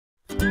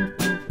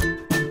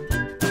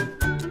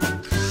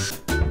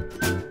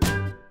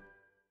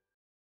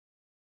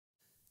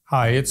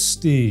Hi, it's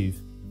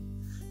Steve.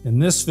 In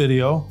this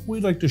video,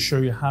 we'd like to show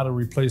you how to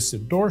replace the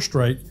door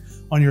strike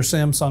on your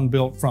Samsung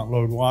built front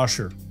load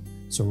washer.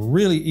 It's a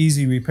really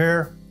easy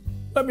repair.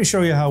 Let me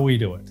show you how we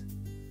do it.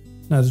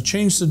 Now to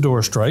change the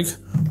door strike,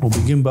 we'll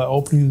begin by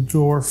opening the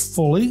door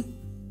fully.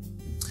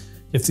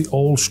 If the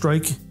old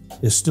strike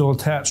is still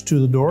attached to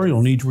the door,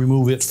 you'll need to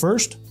remove it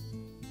first.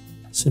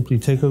 Simply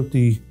take out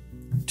the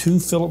 2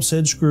 Phillips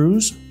head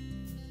screws,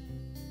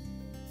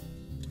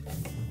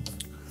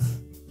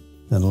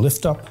 then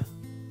lift up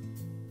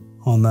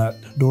on that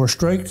door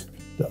strike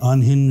to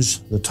unhinge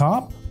the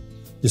top.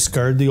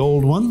 Discard the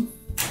old one.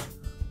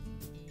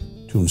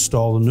 To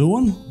install the new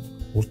one,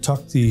 we'll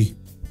tuck the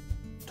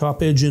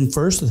top edge in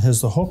first. It has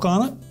the hook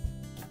on it.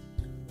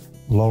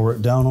 Lower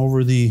it down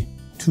over the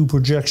 2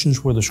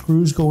 projections where the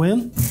screws go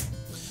in.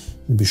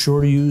 And be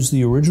sure to use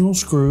the original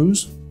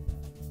screws.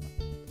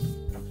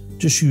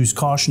 Just use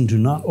caution to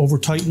not over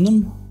tighten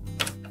them.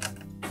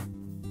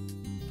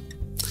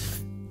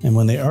 And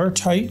when they are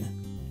tight,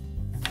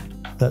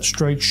 that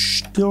strike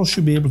still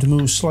should be able to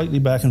move slightly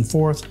back and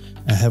forth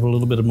and have a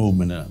little bit of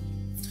movement in it.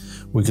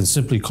 We can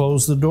simply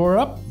close the door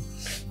up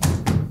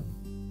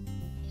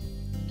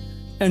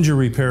and your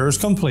repair is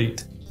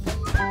complete.